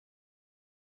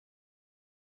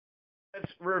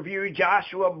Let's review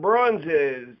Joshua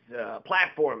Bruns'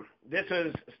 platform. This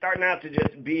was starting out to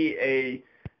just be a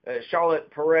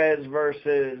Charlotte Perez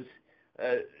versus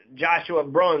Joshua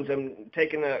Bruns. I'm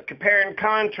taking a compare and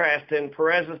contrast in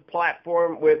Perez's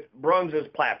platform with Bruns'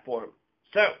 platform.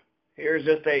 So here's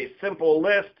just a simple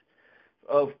list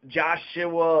of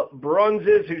Joshua Bruns',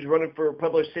 who's running for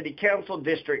Pueblo City Council,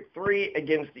 District 3,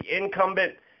 against the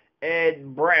incumbent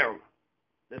Ed Brown.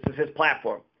 This is his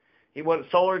platform. He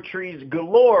wants solar trees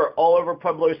galore all over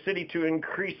Pueblo City to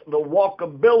increase the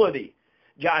walkability.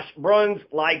 Josh Bruns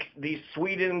likes the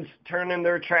Sweden's turning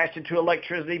their trash into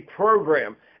electricity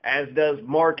program, as does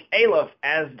Mark Aliff,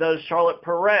 as does Charlotte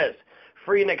Perez.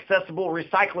 Free and accessible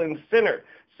recycling center.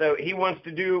 So he wants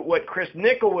to do what Chris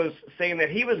Nickel was saying that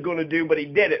he was going to do, but he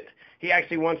didn't. He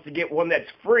actually wants to get one that's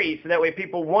free, so that way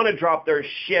people want to drop their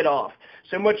shit off.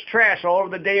 So much trash all over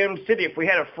the damn city. If we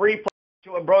had a free place,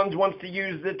 Joshua Bruns wants to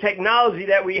use the technology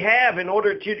that we have in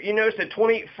order to, it's the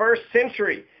 21st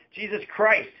century. Jesus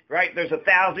Christ, right? There's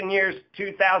 1,000 years,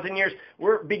 2,000 years.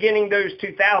 We're beginning those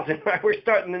 2,000, right? We're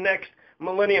starting the next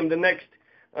millennium, the next,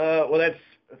 that's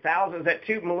 1,000. Is that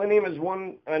 2? Millennium is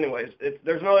 1. Anyways,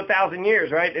 there's another 1,000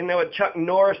 years, right? And then what Chuck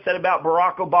Norris said about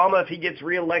Barack Obama, if he gets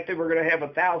reelected, we're going to have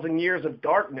 1,000 years of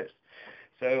darkness.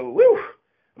 So, whew.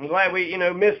 I'm glad we,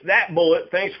 missed that bullet.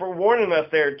 Thanks for warning us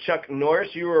there, Chuck Norris.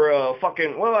 You were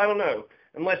I don't know.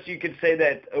 Unless you could say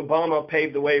that Obama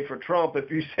paved the way for Trump.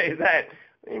 If you say that,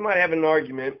 you might have an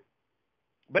argument.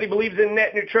 But he believes in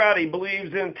net neutrality,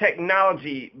 believes in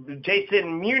technology.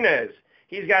 Jason Muniz,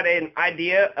 he's got an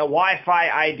idea, a Wi-Fi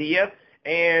idea,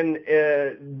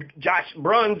 and Josh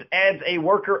Bruns adds a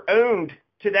worker-owned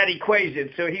to that equation.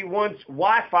 So he wants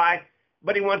Wi-Fi,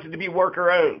 but he wants it to be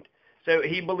worker-owned. So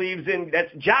he believes in, that's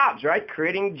jobs, right?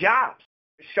 Creating jobs.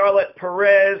 Charlotte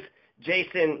Perez,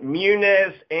 Jason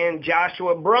Muniz, and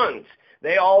Joshua Bruns.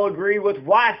 They all agree with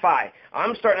Wi-Fi.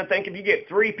 I'm starting to think if you get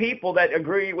 3 people that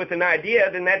agree with an idea,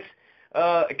 then that's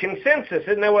a consensus.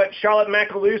 Isn't that what Charlotte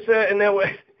Macalusa, isn't that what,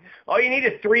 all you need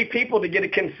is 3 people to get a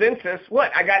consensus.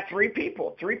 What? I got 3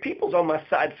 people. 3 people's on my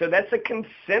side, so that's a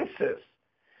consensus.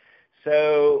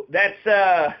 So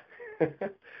that's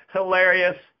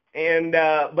hilarious. And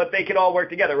but they could all work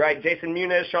together, right? Jason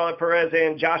Muniz, Charlotte Perez,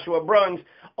 and Joshua Bruns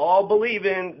all believe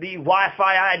in the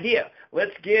Wi-Fi idea.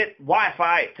 Let's get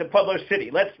Wi-Fi to Pueblo City.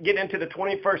 Let's get into the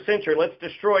 21st century. Let's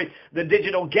destroy the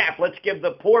digital gap. Let's give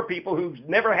the poor people who've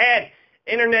never had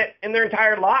internet in their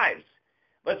entire lives.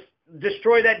 Let's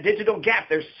destroy that digital gap.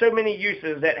 There's so many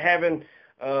uses that having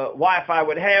Wi-Fi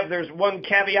would have. There's one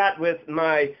caveat with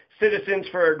my Citizens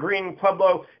for a Green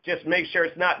Pueblo. Just make sure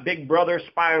it's not Big Brother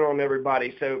spying on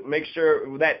everybody. So make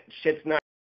sure that shit's not.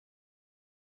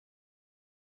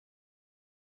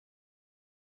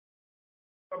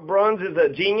 Bruns is a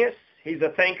genius. He's a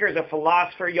thinker, he's a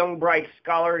philosopher, young, bright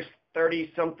scholar,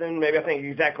 30-something, maybe I think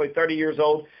exactly 30 years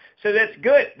old. So that's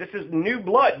good. This is new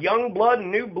blood, young blood,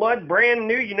 new blood, brand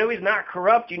new. He's not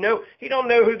corrupt. He don't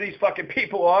know who these fucking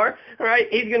people are, right?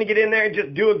 He's going to get in there and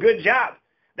just do a good job.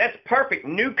 That's perfect.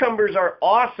 Newcomers are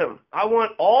awesome. I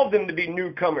want all of them to be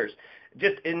newcomers.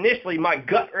 Just initially, my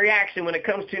gut reaction when it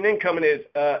comes to an incumbent is,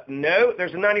 no,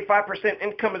 there's a 95%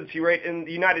 incumbency rate in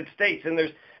the United States, and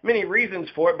there's many reasons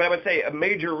for it, but I would say a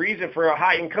major reason for a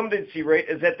high incumbency rate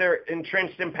is that they're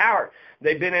entrenched in power.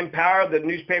 They've been in power. The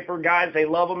newspaper guys, they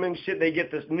love them and shit. They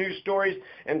get this news stories,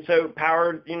 and so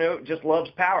power, just loves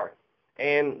power,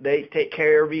 and they take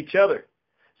care of each other.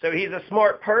 So he's a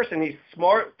smart person. He's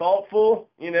smart, thoughtful,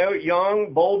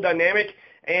 young, bold, dynamic,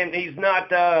 and he's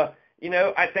not,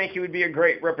 I think he would be a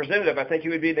great representative. I think he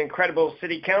would be an incredible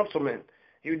city councilman.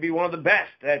 He would be one of the best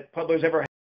that Pueblo's ever had.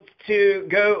 To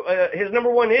go, his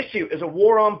number one issue is a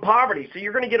war on poverty. So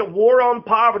you're going to get a war on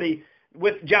poverty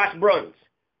with Josh Bruns,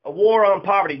 a war on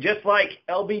poverty, just like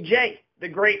LBJ, the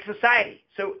Great Society.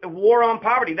 So a war on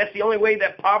poverty, that's the only way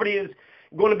that poverty is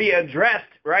going to be addressed,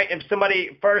 right? If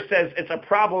somebody first says it's a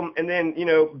problem and then,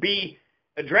 B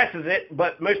addresses it,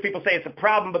 but most people say it's a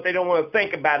problem, but they don't want to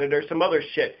think about it or some other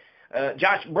shit.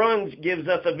 Josh Bruns gives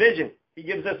us a vision. He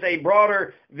gives us a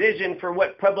broader vision for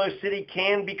what Pueblo City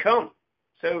can become.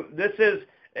 So this is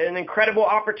an incredible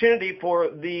opportunity for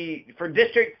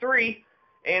District 3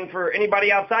 and for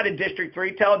anybody outside of District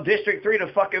 3. Tell District 3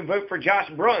 to fucking vote for Josh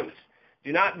Bruns.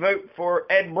 Do not vote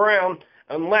for Ed Brown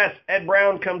unless Ed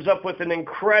Brown comes up with an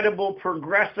incredible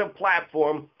progressive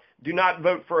platform. Do not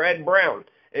vote for Ed Brown.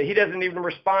 He doesn't even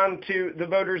respond to the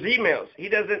voters' emails.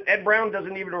 Ed Brown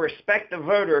doesn't even respect the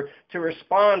voter to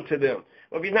respond to them.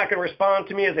 Well, if he's not going to respond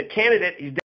to me as a candidate,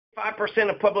 he's 5%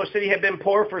 of Pueblo City have been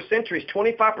poor for centuries.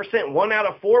 25%, 1 out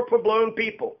of 4 Puebloan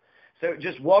people. So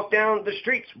just walk down the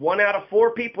streets. 1 out of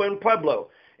 4 people in Pueblo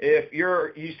If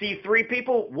you see 3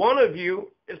 people, one of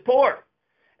you is poor.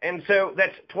 And so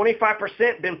that's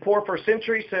 25% been poor for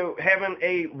centuries. So having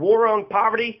a war on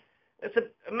poverty, that's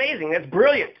amazing. That's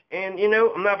brilliant. And,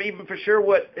 I'm not even for sure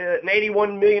what an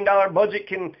 $81 million budget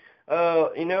can,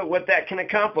 what that can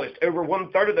accomplish. Over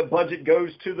 1/3 of the budget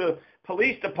goes to the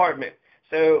police department.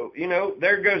 So,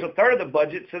 there goes 1/3 of the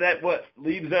budget. So that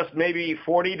leaves us maybe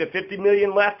 40 to 50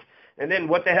 million left. And then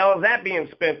what the hell is that being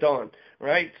spent on,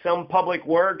 right? Some public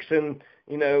works and,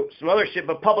 some other shit.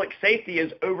 But public safety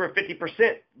is over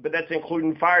 50%, but that's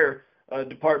including fire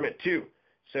department too.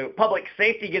 So public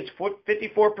safety gets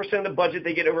 54% of the budget.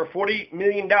 They get over $40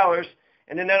 million.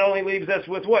 And then that only leaves us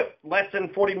with what? Less than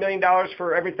 $40 million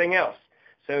for everything else.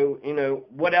 So,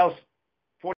 what else?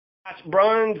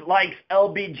 Bruns likes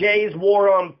LBJ's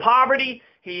war on poverty.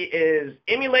 He is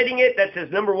emulating it. That's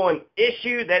his number one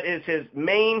issue. That is his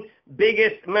main,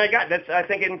 biggest. My God, that's, I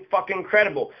think, fucking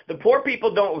incredible. The poor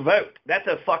people don't vote. That's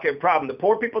a fucking problem. The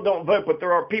poor people don't vote, but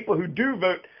there are people who do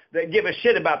vote that give a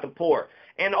shit about the poor.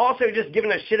 And also just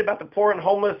giving a shit about the poor and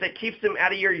homeless that keeps them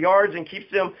out of your yards and keeps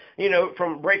them,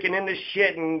 from breaking into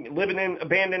shit and living in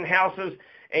abandoned houses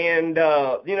and,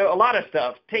 a lot of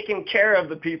stuff. Taking care of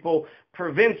the people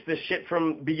prevents the shit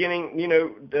from beginning, in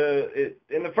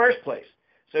the first place.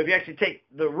 So if you actually take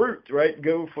the root, right,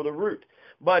 go for the root.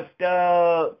 But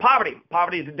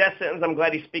poverty is a death sentence. I'm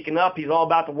glad he's speaking up. He's all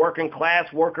about the working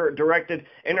class, worker-directed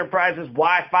enterprises,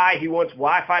 Wi-Fi. He wants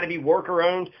Wi-Fi to be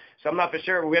worker-owned. So I'm not for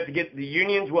sure. We have to get the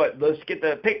unions. Let's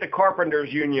pick the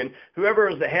carpenters union. Whoever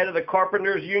is the head of the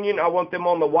carpenters union, I want them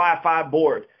on the Wi-Fi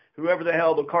board. Whoever the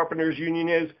hell the carpenters union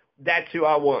is, that's who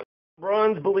I want.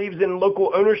 Bruns believes in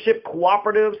local ownership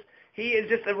cooperatives. He is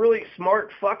just a really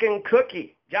smart fucking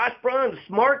cookie. Josh Bruns,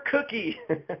 smart cookie.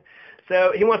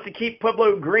 So he wants to keep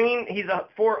Pueblo green. He's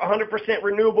for 100%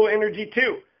 renewable energy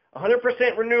too.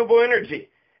 100% renewable energy.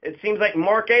 It seems like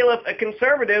Mark Aleph, a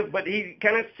conservative, but he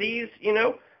kind of sees,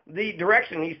 the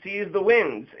direction. He sees the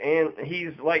winds, and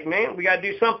he's like, man, we got to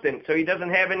do something. So he doesn't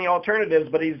have any alternatives,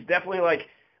 but he's definitely like,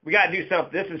 we got to do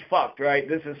something. This is fucked, right?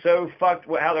 This is so fucked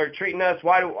how they're treating us.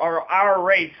 Why are our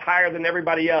rates higher than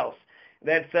everybody else?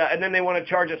 That's and then they want to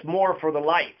charge us more for the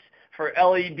lights, for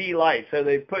LED lights. So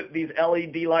they put these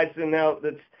LED lights in now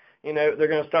that's, they're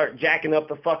going to start jacking up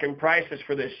the fucking prices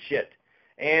for this shit.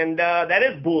 And that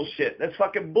is bullshit. That's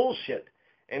fucking bullshit.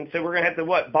 And so we're going to have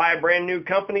to, buy a brand new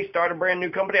company, start a brand new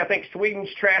company. I think Sweden's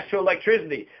trash to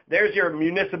electricity. There's your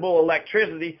municipal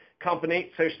electricity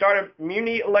company. So start a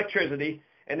Muni Electricity,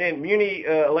 and then Muni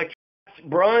Electricity.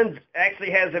 Bruns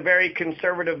actually has a very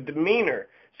conservative demeanor.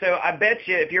 So I bet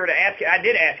you if you were to ask, I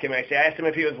did ask him actually. I asked him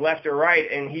if he was left or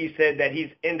right, and he said that he's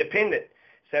independent.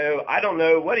 So I don't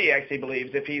know what he actually believes,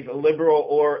 if he's a liberal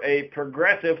or a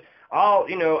progressive.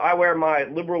 I wear my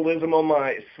liberalism on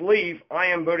my sleeve. I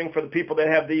am voting for the people that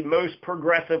have the most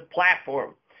progressive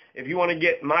platform. If you want to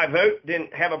get my vote, then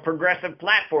have a progressive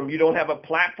platform. You don't have a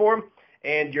platform,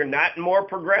 and you're not more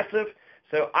progressive.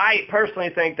 So I personally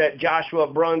think that Joshua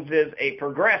Bruns is a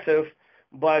progressive,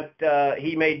 but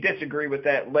he may disagree with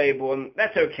that label, and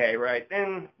that's okay, right?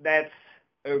 And that's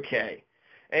okay.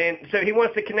 And so he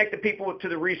wants to connect the people to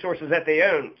the resources that they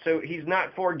own. So he's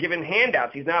not for giving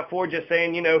handouts. He's not for just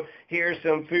saying, here's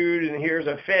some food and here's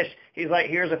a fish. He's like,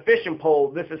 here's a fishing pole.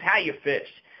 This is how you fish.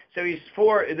 So he's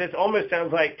for, this almost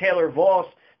sounds like Taylor Voss,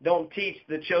 don't teach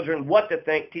the children what to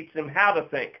think, teach them how to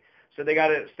think. So they got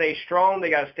to stay strong. They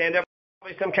got to stand up.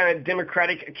 Some kind of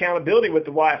democratic accountability with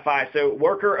the Wi-Fi. So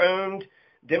worker-owned,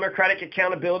 democratic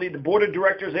accountability. The board of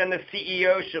directors and the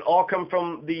CEO should all come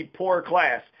from the poor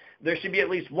class. There should be at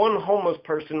least one homeless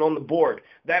person on the board.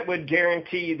 That would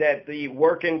guarantee that the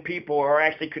working people are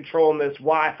actually controlling this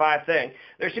Wi-Fi thing.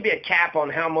 There should be a cap on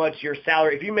how much your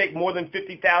salary. If you make more than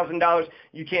 $50,000,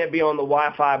 you can't be on the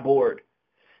Wi-Fi board.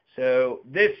 So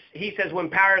he says,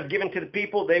 when power is given to the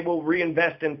people, they will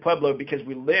reinvest in Pueblo because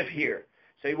we live here.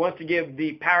 So he wants to give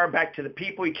the power back to the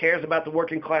people. He cares about the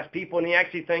working class people, and he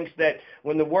actually thinks that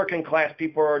when the working class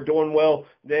people are doing well,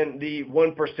 then the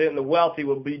 1% and the wealthy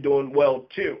will be doing well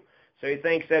too. So he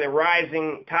thinks that a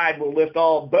rising tide will lift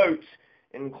all boats,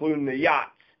 including the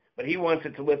yachts. But he wants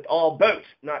it to lift all boats,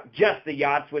 not just the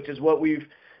yachts, which is what we've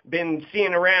been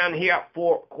seeing around here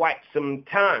for quite some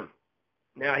time.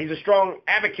 Now, he's a strong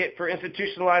advocate for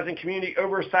institutionalizing community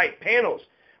oversight panels.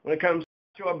 When it comes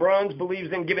to Bruns,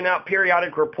 believes in giving out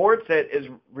periodic reports that is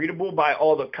readable by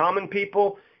all the common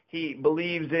people. He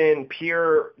believes in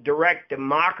pure direct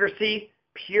democracy.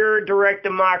 Pure direct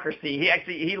democracy.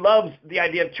 He loves the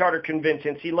idea of charter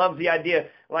conventions. He loves the idea,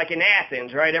 like in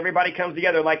Athens, right? Everybody comes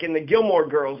together, like in the Gilmore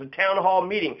Girls, a town hall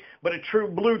meeting, but a true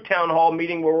blue town hall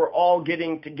meeting where we're all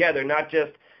getting together, not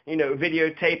just,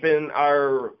 videotaping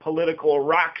our political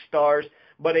rock stars,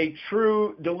 but a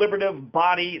true deliberative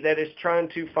body that is trying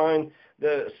to find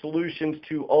the solutions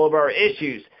to all of our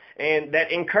issues. And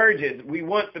that encourages, we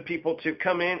want the people to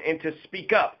come in and to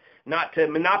speak up, not to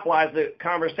monopolize the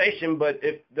conversation, but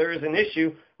if there is an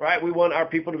issue, right, we want our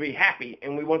people to be happy,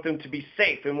 and we want them to be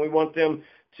safe, and we want them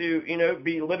to,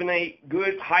 be living a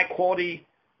good, high-quality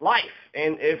life.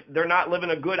 And if they're not living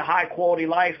a good, high-quality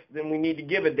life, then we need to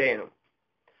give a damn.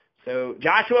 So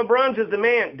Joshua Bruns is the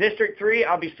man. District 3,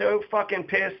 I'll be so fucking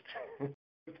pissed.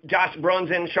 Josh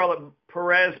Bruns and Charlotte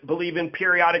Perez believe in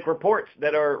periodic reports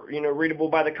that are, readable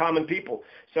by the common people.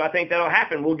 So I think that'll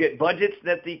happen. We'll get budgets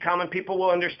that the common people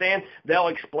will understand. They'll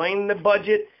explain the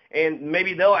budget, and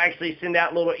maybe they'll actually send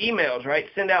out little emails, right?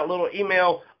 Send out little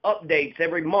email updates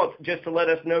every month just to let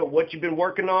us know what you've been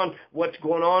working on, what's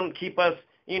going on, keep us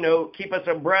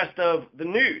abreast of the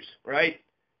news, right?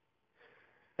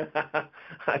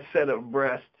 I said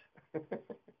abreast.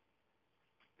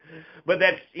 But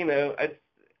that's,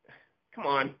 come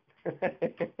on.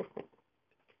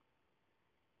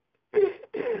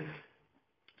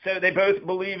 So they both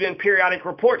believe in periodic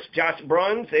reports. Josh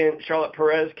Bruns and Charlotte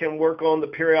Perez can work on the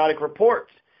periodic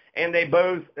reports. And they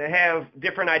both have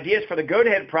different ideas for the goat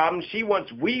head problem. She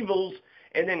wants weevils,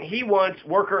 and then he wants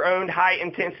worker-owned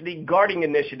high-intensity guarding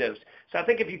initiatives. So I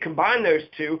think if you combine those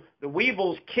two, the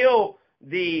weevils kill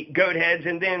the goat heads,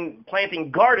 and then planting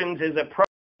gardens is a pro.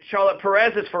 Charlotte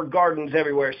Perez is for gardens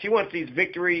everywhere. She wants these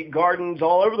victory gardens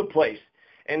all over the place.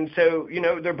 And so,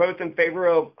 they're both in favor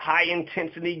of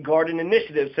high-intensity garden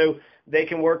initiatives, so they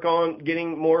can work on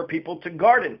getting more people to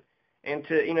garden and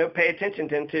to, pay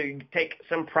attention and to take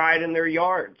some pride in their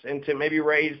yards and to maybe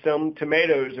raise some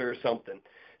tomatoes or something.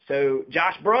 So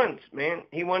Josh Bruns, man,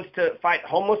 he wants to fight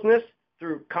homelessness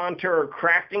through contour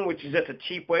crafting, which is just a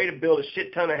cheap way to build a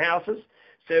shit ton of houses.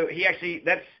 So he actually,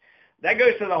 that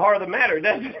goes to the heart of the matter,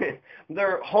 doesn't it?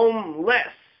 They're homeless,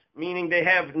 meaning they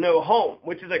have no home,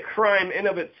 which is a crime in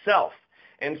of itself.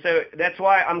 And so that's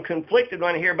why I'm conflicted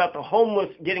when I hear about the homeless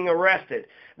getting arrested.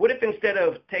 What if instead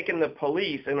of taking the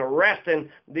police and arresting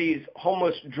these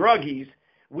homeless druggies,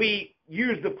 we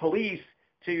use the police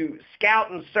to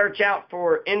scout and search out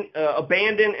for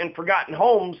abandoned and forgotten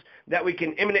homes that we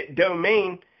can eminent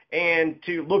domain and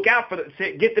to look out for them,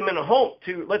 to get them in a home.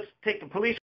 Let's take the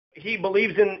police. He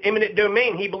believes in eminent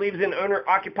domain. He believes in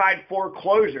owner-occupied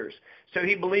foreclosures. So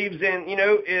he believes in,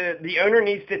 the owner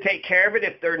needs to take care of it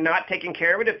if they're not taking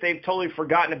care of it, if they've totally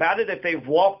forgotten about it, if they've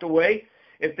walked away,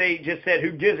 if they just said,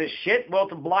 who gives a shit? Well,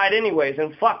 it's a blight anyways,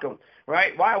 and fuck them,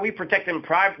 right? Why are we protecting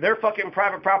their fucking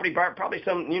private property, probably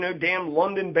some, damn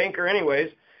London banker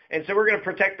anyways. And so we're going to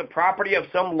protect the property of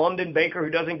some London banker who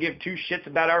doesn't give two shits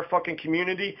about our fucking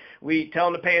community. We tell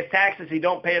him to pay his taxes. He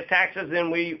don't pay his taxes,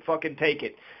 then we fucking take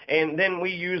it. And then we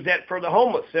use that for the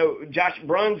homeless. So Josh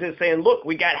Bruns is saying, look,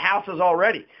 we got houses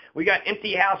already. We got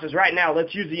empty houses right now.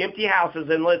 Let's use the empty houses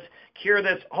and let's cure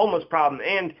this homeless problem.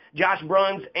 And Josh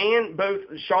Bruns and both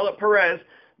Charlotte Perez,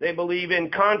 they believe in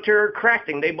contour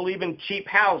crafting. They believe in cheap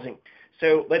housing.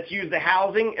 So let's use the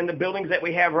housing and the buildings that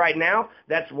we have right now.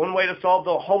 That's one way to solve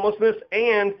the homelessness,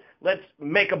 and let's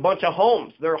make a bunch of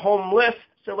homes. They're homeless,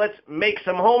 so let's make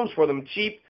some homes for them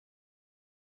cheap.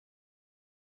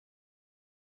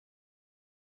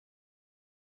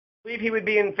 I believe he would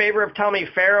be in favor of Tommy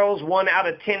Farrell's 1 out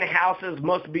of 10 houses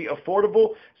must be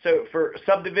affordable. So for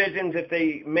subdivisions, if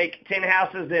they make 10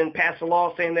 houses, then pass a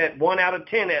law saying that 1 out of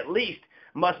 10 at least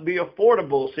must be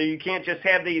affordable. So you can't just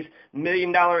have these $1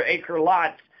 million acre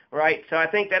lots, right? So I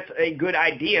think that's a good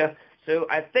idea. So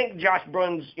I think Josh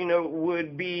Bruns,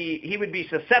 would be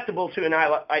susceptible to an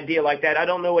idea like that. I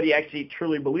don't know what he actually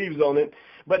truly believes on it.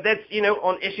 But that's,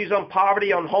 on issues on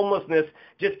poverty, on homelessness,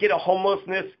 just get a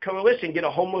homelessness coalition, get a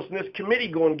homelessness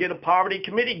committee going, get a poverty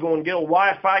committee going, get a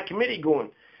Wi-Fi committee going.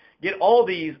 Get all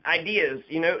these ideas,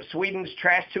 Sweden's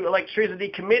trash to electricity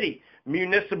committee,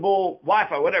 municipal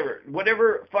Wi-Fi,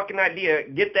 whatever fucking idea,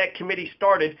 get that committee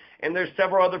started. And there's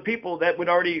several other people that would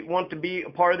already want to be a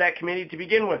part of that committee to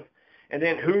begin with. And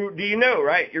then who do you know,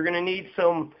 right? You're going to need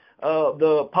some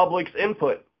the public's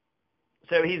input.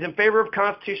 So he's in favor of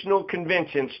constitutional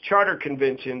conventions, charter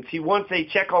conventions. He wants a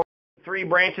check on 3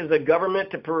 branches of government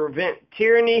to prevent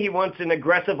tyranny. He wants an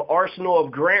aggressive arsenal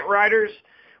of grant writers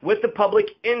with the public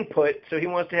input. So he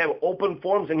wants to have open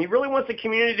forums, and he really wants the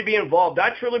community to be involved.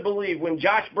 I truly believe when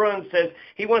Josh Bruns says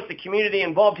he wants the community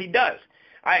involved, he does.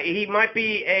 He might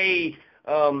be a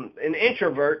an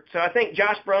introvert. So I think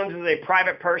Josh Bruns is a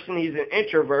private person. He's an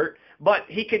introvert, but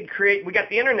he could create, we got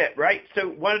the internet, right? So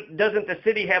why doesn't the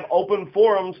city have open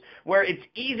forums where it's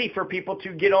easy for people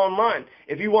to get online?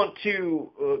 If you want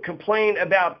to complain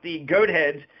about the goat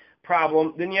heads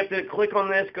problem, then you have to click on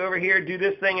this, go over here, do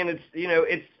this thing, and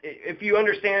it's, if you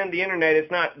understand the internet,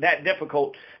 it's not that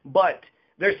difficult, but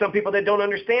there's some people that don't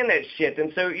understand that shit,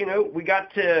 and so, we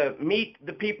got to meet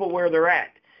the people where they're at.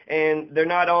 And they're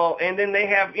not all, and then they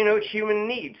have, human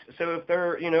needs. So if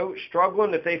they're,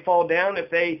 struggling, if they fall down, if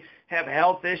they have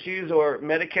health issues or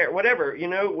Medicare, whatever,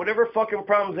 whatever fucking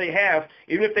problems they have,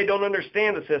 even if they don't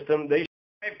understand the system, they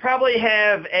probably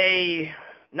have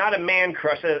not a man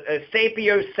crush, a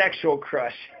sapiosexual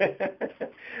crush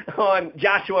on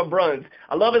Joshua Bruns.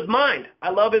 I love his mind. I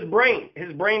love his brain.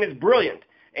 His brain is brilliant.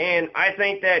 And I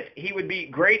think that he would be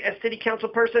great as city council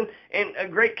person and a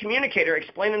great communicator,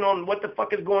 explaining on what the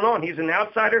fuck is going on. He's an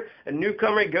outsider, a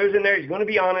newcomer. He goes in there. He's going to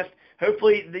be honest.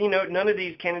 Hopefully, none of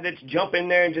these candidates jump in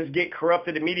there and just get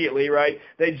corrupted immediately, right?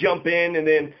 They jump in, and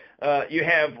then you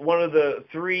have one of the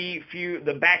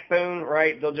the backbone,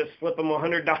 right? They'll just slip them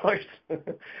 $100.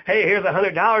 Hey, here's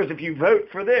 $100 if you vote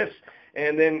for this.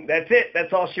 And then that's it.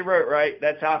 That's all she wrote, right?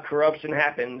 That's how corruption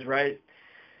happens, right?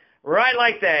 Right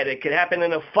like that. It could happen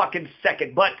in a fucking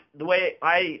second. But the way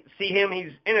I see him,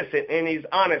 he's innocent, and he's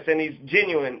honest, and he's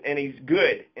genuine, and he's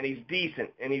good, and he's decent,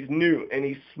 and he's new, and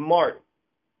he's smart.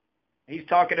 He's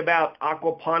talking about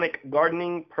aquaponic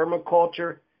gardening,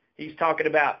 permaculture. He's talking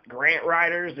about grant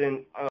writers and